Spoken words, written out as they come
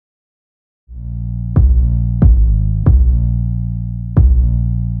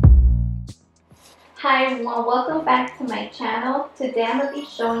Hi everyone, welcome back to my channel. Today I'm going to be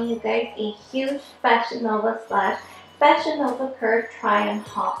showing you guys a huge FashionNova / FashionNova Curve try on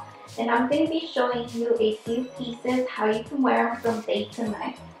haul. And I'm going to be showing you a few pieces, how you can wear them from day to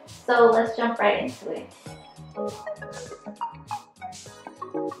night. So let's jump right into it. So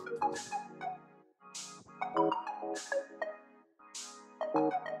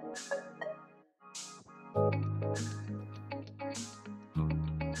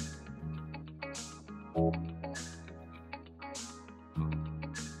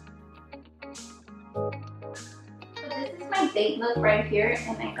this is my date look right here,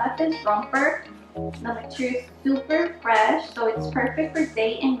 and I got this romper. The material is super fresh, so it's perfect for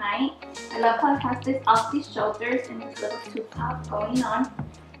day and night. I love how it has this off the shoulders and this little tube top going on.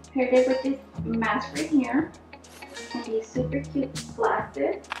 Paired it with this mask right here and these super cute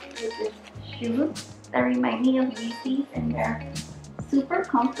glasses with this shoes that remind me of Yeezys, and they're super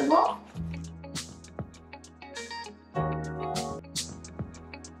comfortable.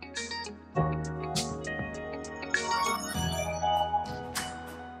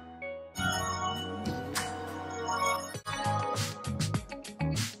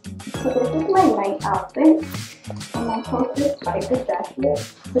 So this is my night outfit, and I'm supposed to try the jacket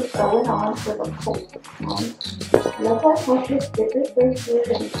to throw it on with a coat. Love that I this zipper right here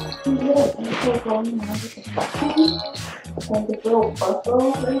and cute little detail going on with the button and this little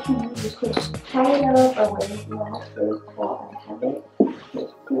buckle right here. You could tie it up or whatever you want to, so I have it. This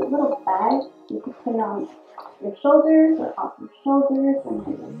cute little bag you could put on your shoulders or off your shoulders, and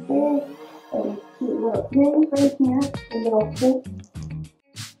then like this. And these cute little pins right here, the little hoop.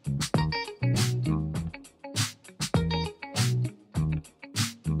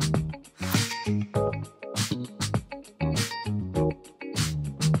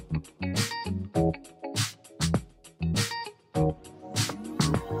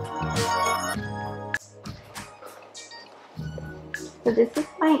 So this is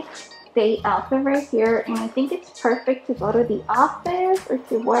my day outfit right here, and I think it's perfect to go to the office or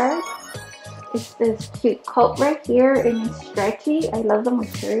to work. It's this cute coat right here, and it's stretchy. I love the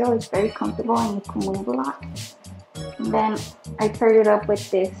material. It's very comfortable and you can move a lot. And then I paired it up with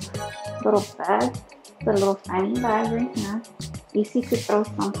this little bag, the little fanny bag right here. Easy to throw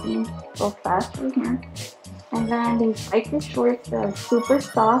something so fast right here. And then these biker shorts that are super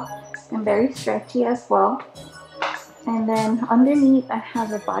soft and very stretchy as well. And then underneath I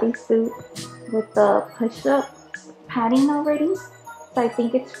have a bodysuit with the push-up padding already. So I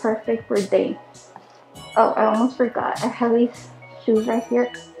think it's perfect for day. Oh, I almost forgot. I have these shoes right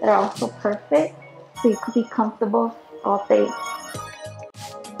here that are also perfect. So you could be comfortable all day.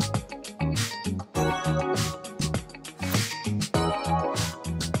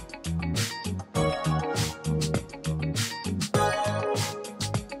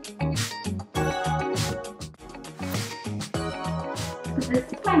 So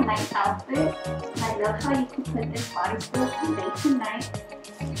this is my night outfit, and I love how you can put this bodysuit from day to night,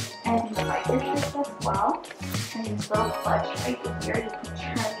 and these biker shorts as well, and this little clutch right here, you can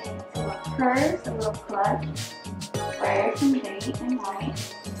turn it into a purse, a little clutch, wear it from day and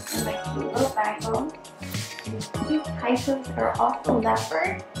night, and my cute little bangles. These cute high heels are also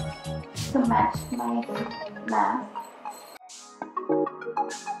leopard to match my mask.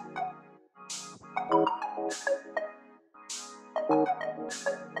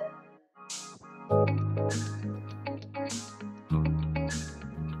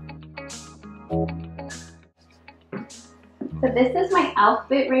 So this is my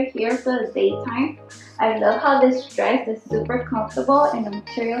outfit right here for the daytime. I love how this dress is super comfortable and the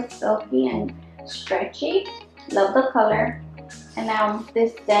material is silky and stretchy. Love the color. And now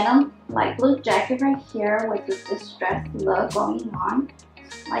this denim light blue jacket right here with this distressed look going on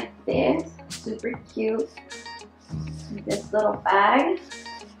like this. Super cute. And this little bag.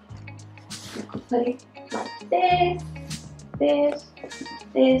 You could put it like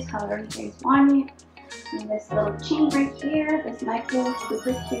this, however you guys want it. And this little chain right here, this necklace,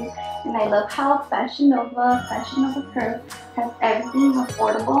 super cute. And I love how FashionNova Curve has everything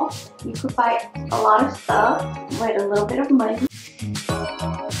affordable. You could buy a lot of stuff with a little bit of money.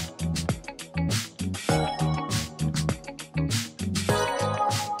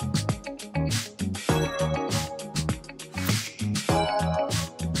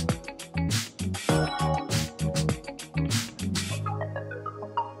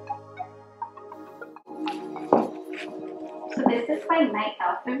 So this is my night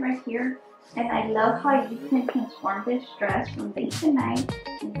outfit right here, and I love how you can transform this dress from day to night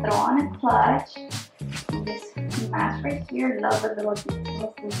and throw on a clutch. And this mask right here, love the little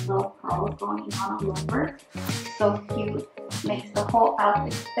details, this little pearls going on all over. So cute, makes the whole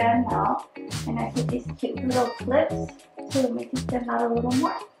outfit stand out. And I put these cute little clips to make it stand out a little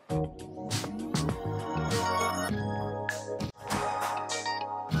more.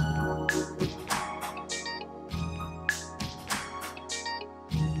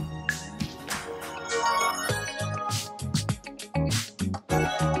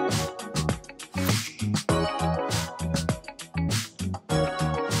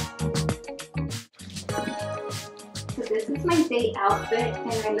 So this is my date outfit,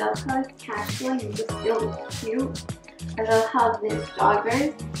 and I love how it's casual and just still cute. I love how this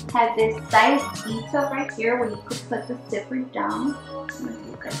jogger has this size detail right here where you could put the zipper down. I don't know if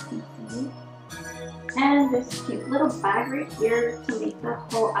you guys can see. And this cute little bag right here to make the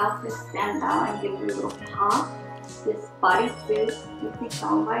whole outfit stand out and give it a little pop. This bodysuit, you can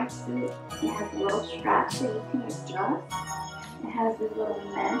down bodysuit. It has a little strap so you can adjust. It has this little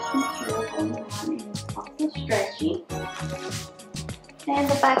mesh material going on and it's also stretchy. And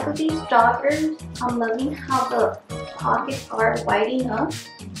the back of these joggers, I'm loving how the pockets are widening up.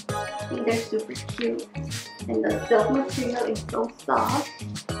 I think they're super cute. And the silk material is so soft,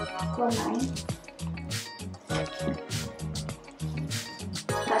 so nice.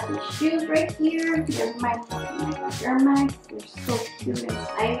 Got these shoes right here. There's my Air Max. They're so cute and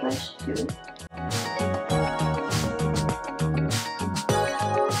stylish too.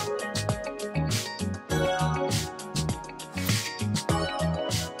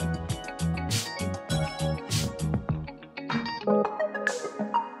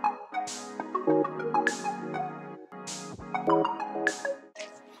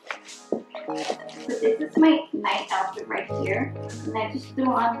 So this is my night outfit right here, and I just threw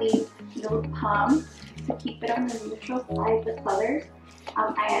on these little pumps to keep it on the neutral side, the colors.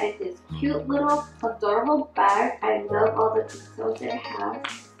 I added this cute little adorable bag. I love all the details that it has,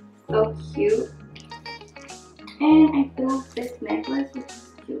 so cute. And I threw this necklace with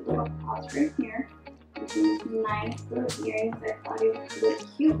this cute little paws right here. With these nice little earrings. I thought it would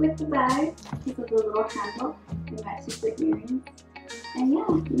look cute with the bag because of the little handle. It matches the earrings. And yeah,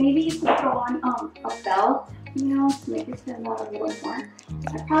 maybe you could throw on a belt, you know, to make it stand out a little more.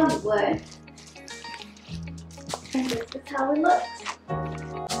 I probably would. And this is how it looks.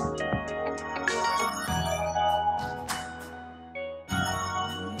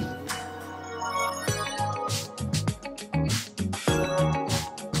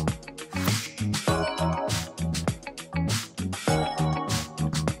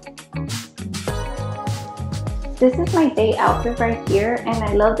 This is my day outfit right here, and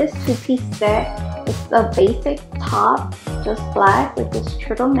I love this two-piece set. It's a basic top, just black with this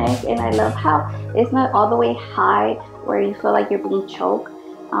turtleneck, and I love how it's not all the way high where you feel like you're being choked.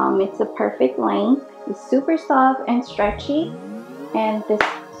 It's a perfect length. It's super soft and stretchy, and this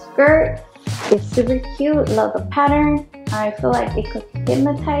skirt is super cute. Love the pattern. I feel like it could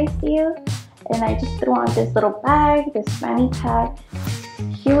hypnotize you. And I just threw on this little bag, this fanny pack,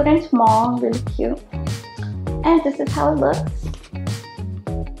 cute and small, really cute. And this is how it looks.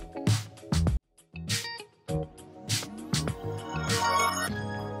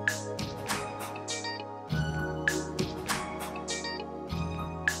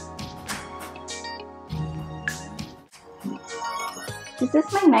 This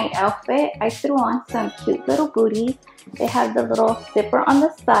is my night outfit. I threw on some cute little booties. They have the little zipper on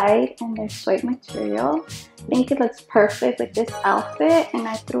the side and they're suede material. I think it looks perfect with this outfit. And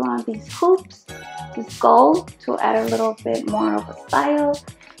I threw on these hoops, this gold, to add a little bit more of a style.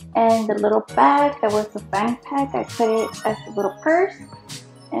 And the little bag that was a fanny pack, I put it as a little purse.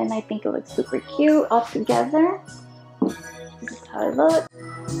 And I think it looks super cute all together. This is how it looks.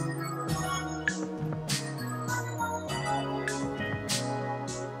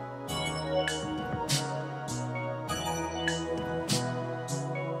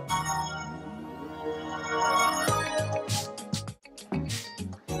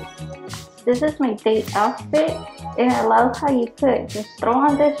 This is my date outfit, and I love how you could just throw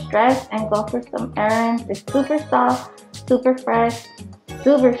on this dress and go for some errands. It's super soft, super fresh,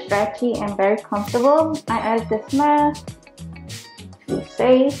 super stretchy, and very comfortable. I added this mask. It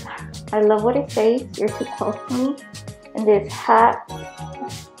says, I love what it says, you're too close to me. And this hat.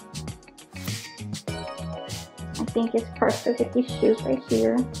 I think it's perfect with these shoes right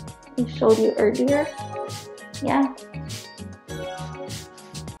here. I showed you earlier. Yeah.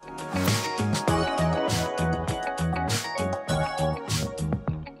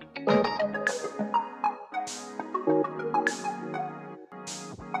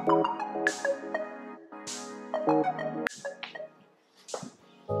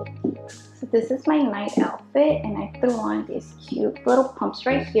 So this is my night outfit, and I threw on these cute little pumps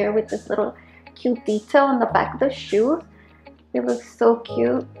right here with this little cute detail on the back of the shoes. It looks so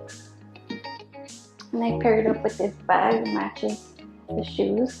cute. And I paired it up with this bag. It matches the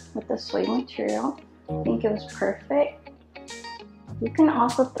shoes with the suede material. I think it was perfect. You can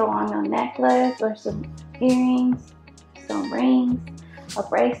also throw on a necklace or some earrings, some rings, a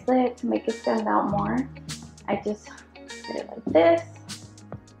bracelet to make it stand out more. I just did it like this.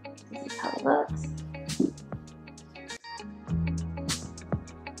 This is how it looks.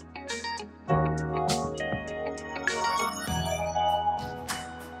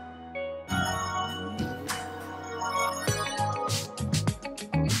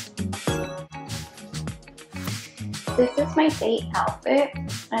 This is my date outfit,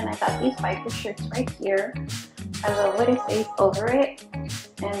 and I got these biker shorts right here. I love what it says over it,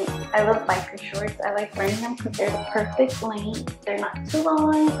 and I love biker shorts. I like wearing them because they're the perfect length. They're not too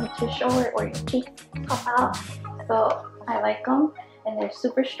long or too short, or your cheeks pop out. So I like them, and they're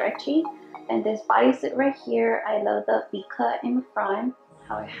super stretchy. And this bodysuit right here, I love the V-cut in the front,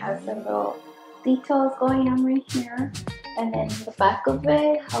 how it has the little details going on right here. And then the back of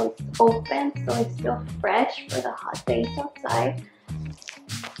it, how it's open so it's still fresh for the hot days outside.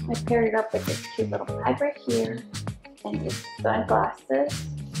 I paired it up with this cute little bag right here and these sunglasses.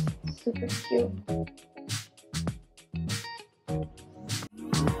 Super cute.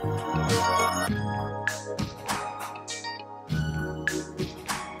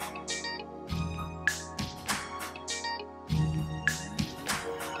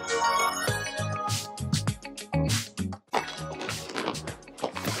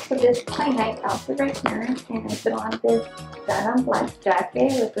 So this is my night outfit right here, and I put on this denim black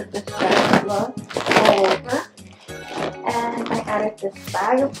jacket with the distressed look all over. And I added this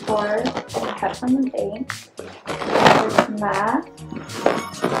bag, of course, that I had from the day. This mask,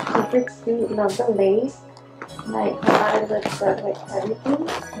 super cute, love the lace. Like how it looks good with everything,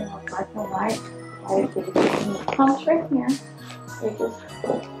 you know, black and white. I did it in the pumps right here. They're just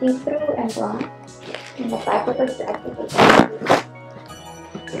see-through and black. In the back of the jacket is cute.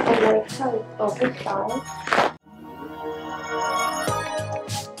 I like how it's oversized.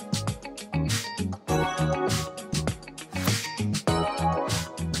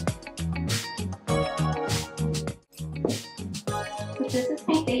 So this is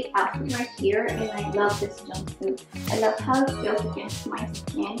my date outfit right here, and I love this jumpsuit. I love how it feels against my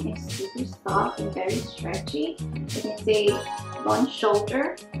skin. It's super soft and very stretchy. And it's a one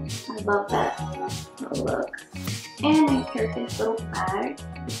shoulder. I love that look. And I paired this little bag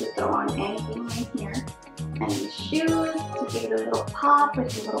to throw on anything right here. And these shoes to give it a little pop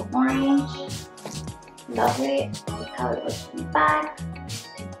with a little orange. Love it. Look how it looks from the back.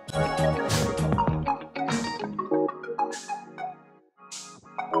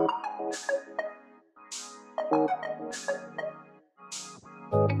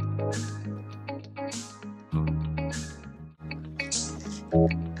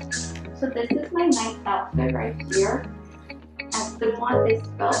 So this is my night outfit right here. I still want this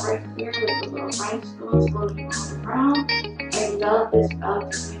belt right here with the little rhinestones floating all around. I love this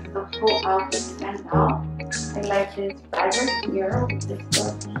belt to make the whole outfit stand out. I like this bag right here with this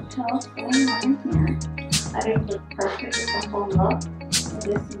little details going on here. I think it looks perfect with the whole look. And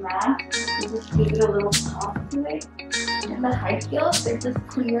this mask, you just give it a little pop to it. And the high heels, they're just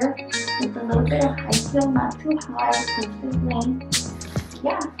clear with a little bit of high heel, not too high, perfect length.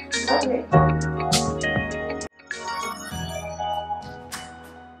 Yeah, love it.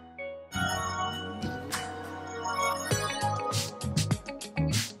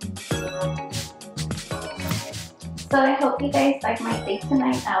 So I hope you guys like my day to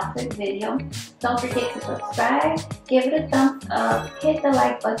night outfit video. Don't forget to subscribe, give it a thumbs up, hit the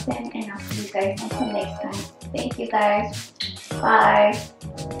like button, and I'll see you guys until next time. Thank you guys. Bye.